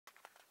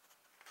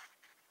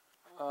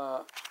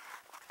Uh,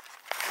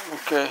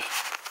 okay.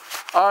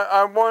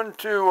 I want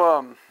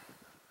to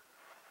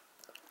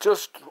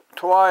just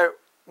try it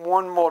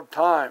one more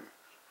time.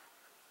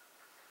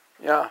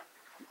 Yeah.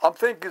 I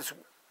think it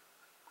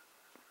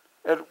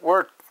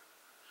worked,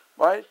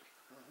 right?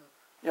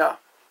 Yeah.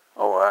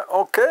 Oh,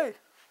 okay.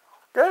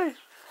 Okay.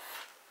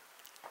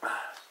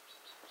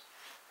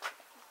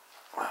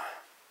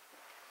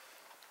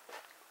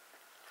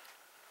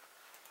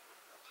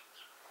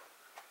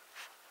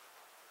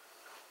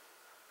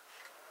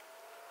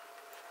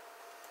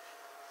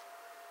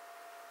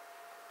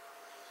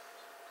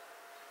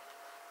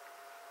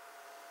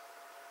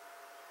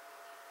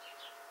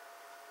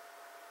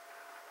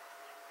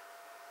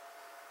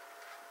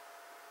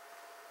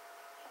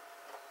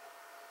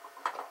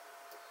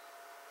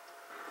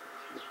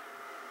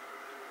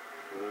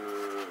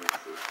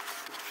 Let's see.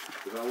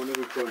 If I want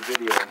to record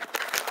video,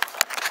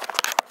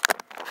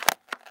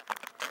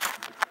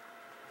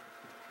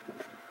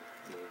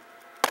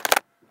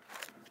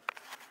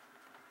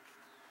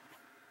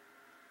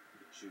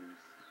 choose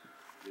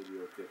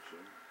video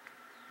picture.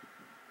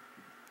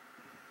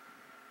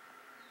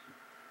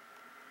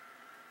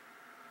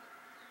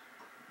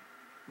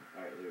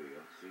 Alright, there we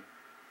go. See?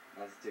 I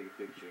have to take a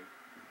picture.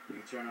 You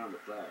can turn on the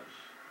flash.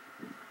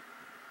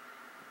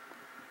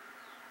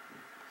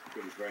 It's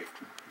pretty bright.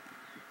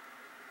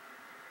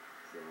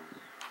 So,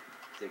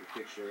 take a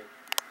picture.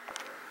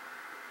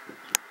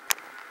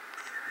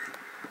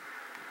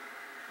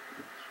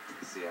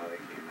 See how that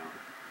came out.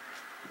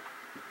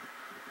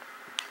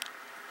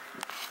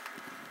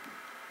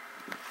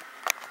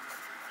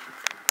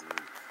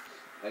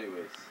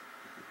 Anyways,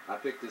 I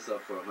picked this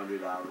up for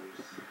 $100.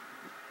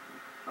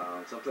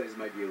 Some places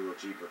might be a little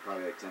cheaper,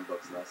 probably like $10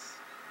 less.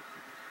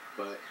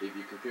 But if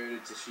you compare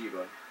it to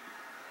Shiba,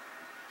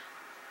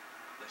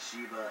 the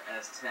Shiba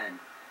S10,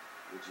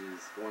 which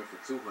is going for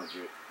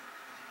 $200,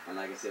 and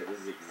like I said,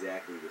 this is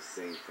exactly the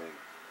same thing.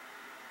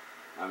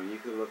 I mean, you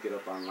could look it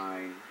up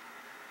online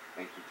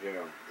and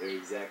compare them. They're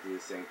exactly the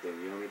same thing.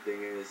 The only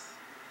thing is,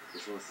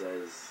 this one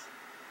says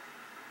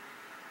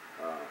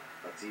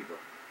Ativa.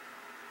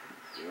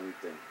 The only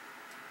thing.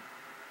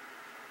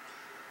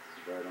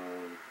 But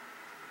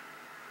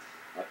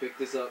I picked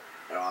this up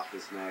at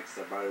Office Max.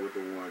 I bought it with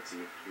the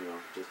warranty, you know,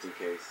 just in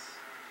case.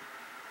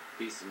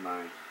 Peace of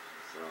mind.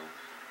 So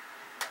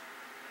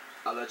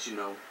I'll let you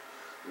know.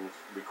 We'll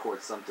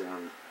record something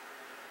on.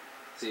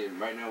 See,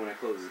 right now when I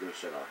close, it's gonna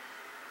shut off.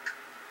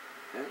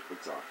 And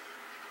it's off.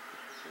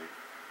 Okay.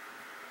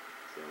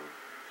 So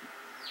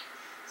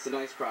it's a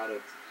nice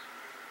product.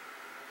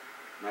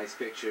 Nice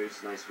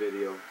pictures, nice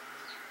video.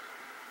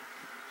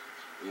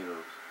 You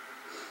know,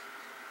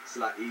 it's a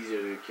lot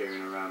easier than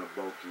carrying around a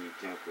bulky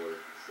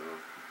camcorder. So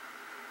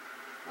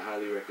I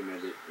highly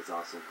recommend it. It's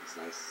awesome. It's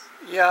nice.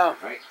 Yeah.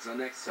 Alright, so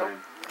next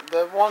time.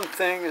 The one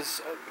thing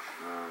is,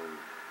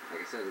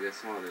 like I said, it gets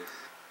smaller.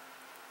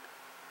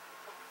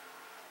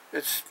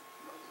 it's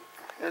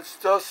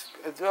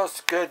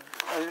just good.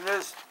 It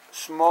is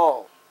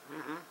small.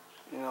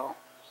 You know.